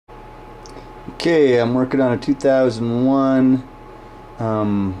Okay, I'm working on a 2001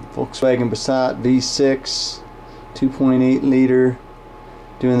 Volkswagen Passat V6 2.8 liter,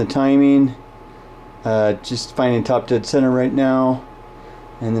 doing the timing, just finding top dead center right now,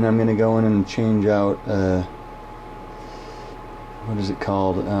 and then I'm going to go in and change out what is it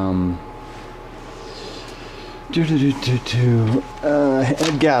called,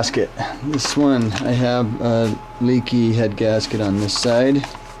 head gasket. This one, I have a leaky head gasket on this side.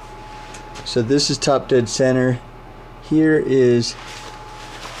 So this is top dead center. Here is,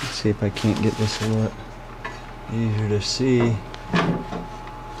 let's see if I can't get this a lot easier to see.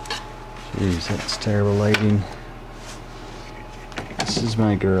 Jeez, that's terrible lighting. This is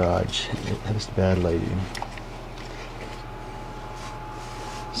my garage. It has bad lighting.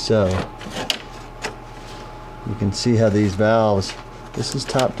 So you can see how these valves, this is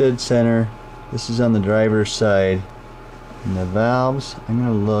top dead center, this is on the driver's side, and the valves, I'm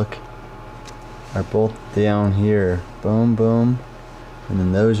going to look, are both down here. Boom, boom, and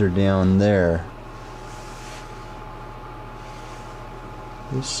then those are down there.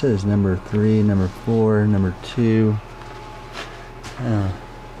 This says number 3, number 4, number 2. Oh,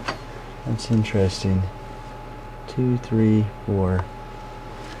 that's interesting. 2, 3, 4.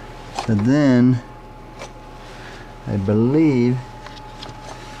 So then, I believe,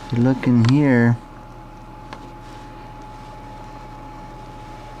 if you look in here,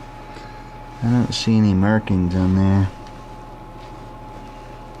 I don't see any markings on there.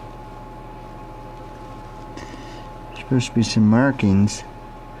 There's supposed to be some markings,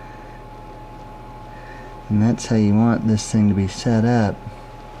 and that's how you want this thing to be set up,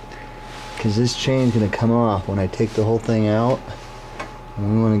 because this chain's going to come off when I take the whole thing out,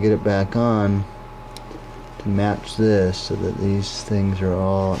 and we want to get it back on to match this so that these things are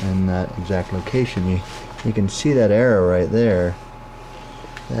all in that exact location. You can see that arrow right there.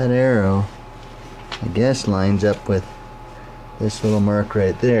 That arrow, I guess, lines up with this little mark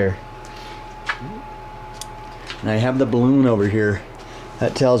right there. And I have the balloon over here.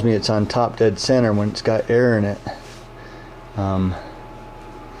 That tells me it's on top dead center when it's got air in it.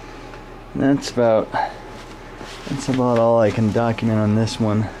 That's about all I can document on this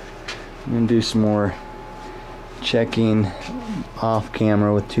one. I'm gonna do some more checking off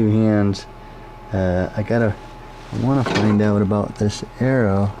camera with two hands. I want to find out about this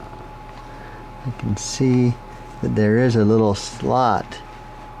arrow. I can see that there is a little slot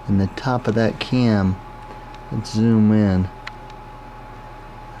in the top of that cam. Let's zoom in.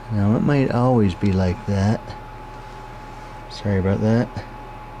 Now it might always be like that. Sorry about that.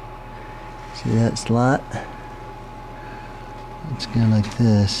 See that slot? It's kind of like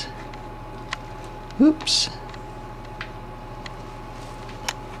this. Oops.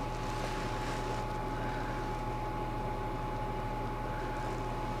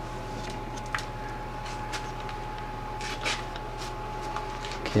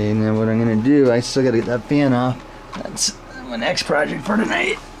 Okay, now what I'm gonna do, I still gotta get that fan off. That's my next project for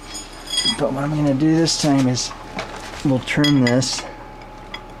tonight. But what I'm gonna do this time is we'll trim this.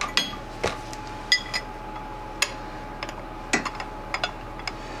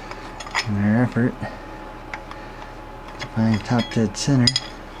 In our effort to find top dead center.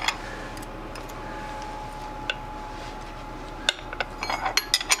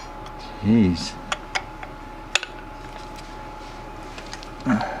 Jeez.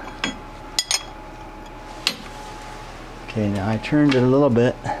 Okay, now I turned it a little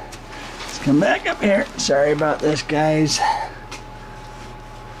bit. Let's come back up here. Sorry about this, guys.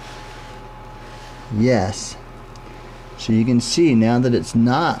 Yes. So you can see now that it's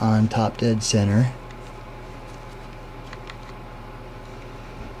not on top dead center.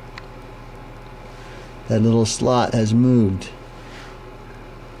 That little slot has moved.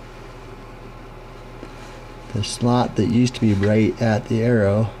 The slot that used to be right at the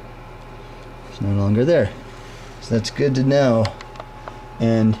arrow is no longer there. So that's good to know.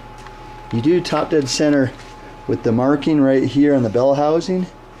 And you do top dead center with the marking right here on the bell housing,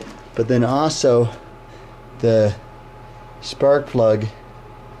 but then also the spark plug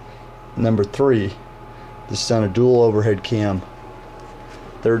number 3. This is on a dual overhead cam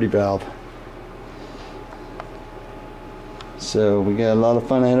 30 valve. So we got a lot of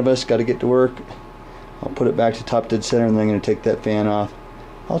fun ahead of us. Got to get to work. I'll put it back to top dead center, and then I'm going to take that fan off.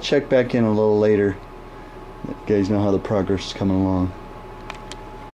 I'll check back in a little later. Let you guys know how the progress is coming along.